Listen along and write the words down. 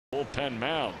Bullpen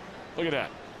mound. Look at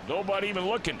that. Nobody even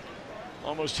looking.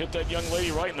 Almost hit that young lady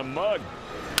right in the mud.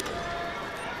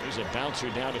 There's a bouncer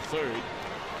down to third.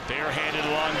 Barehanded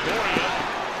Longoria.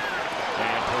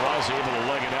 And Peraza able to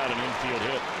leg it out, an infield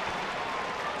hit.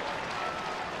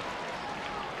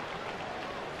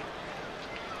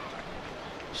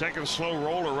 Second slow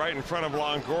roller right in front of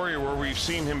Longoria, where we've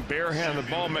seen him barehand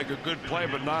the ball, make a good play,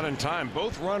 but not in time.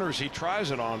 Both runners he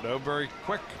tries it on, though, very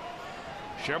quick.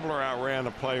 Schebler outran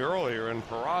the play earlier, and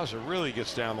Peraza really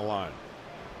gets down the line.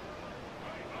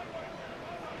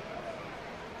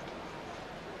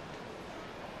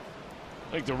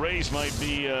 I think the Rays might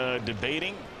be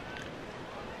debating.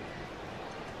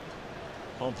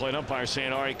 Home plate umpire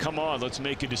saying, all right, come on, let's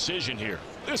make a decision here.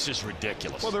 This is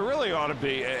ridiculous. Well, there really ought to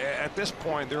be, at this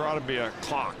point, there ought to be a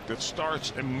clock that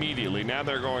starts immediately. Now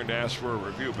they're going to ask for a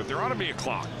review, but there ought to be a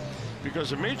clock.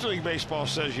 Because the Major League Baseball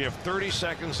says you have 30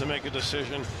 seconds to make a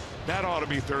decision. That ought to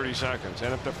be 30 seconds.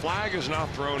 And if the flag is not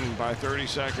thrown by 30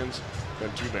 seconds,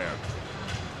 then too bad.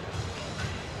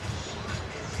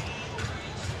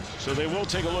 So they will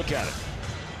take a look at it.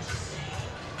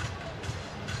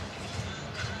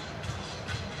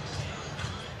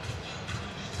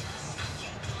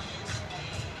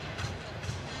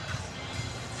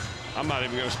 I'm not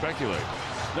even going to speculate.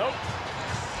 Nope.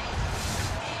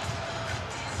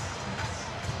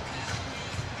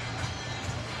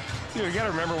 You got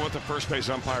to remember what the first base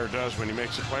umpire does when he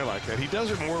makes a play like that. He does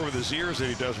it more with his ears than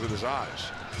he does with his eyes.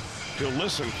 He'll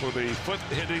listen for the foot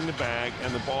hitting the bag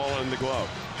and the ball in the glove.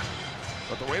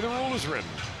 But the way the rule is written,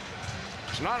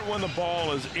 it's not when the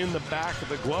ball is in the back of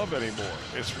the glove anymore.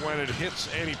 It's when it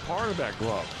hits any part of that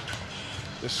glove.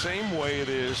 The same way it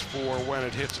is for when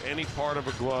it hits any part of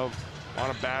a glove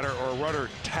on a batter or a runner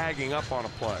tagging up on a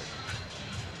play.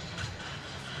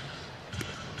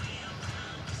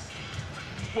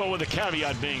 Well, with the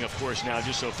caveat being, of course, now,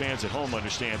 just so fans at home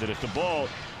understand that if the ball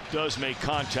does make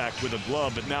contact with a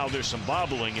glove, but now there's some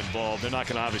bobbling involved, they're not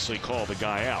going to obviously call the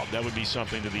guy out. That would be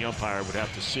something that the umpire would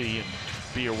have to see and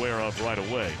be aware of right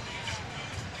away.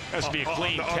 Has to be a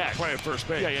clean catch. Play at first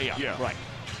base. Yeah. Right.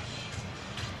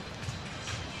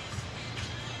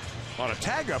 On a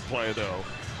tag-up play, though,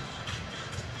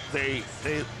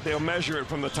 they'll measure it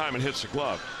from the time it hits the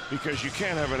glove, because you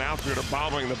can't have an outfielder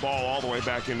bobbling the ball all the way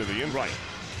back into the infield. Right.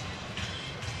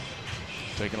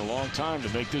 Taking a long time to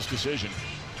make this decision.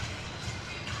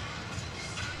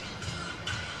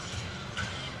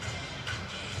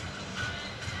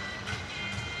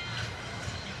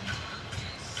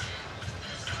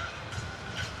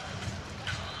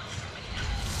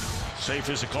 Safe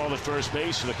is a call at first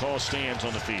base, so the call stands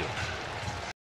on the field.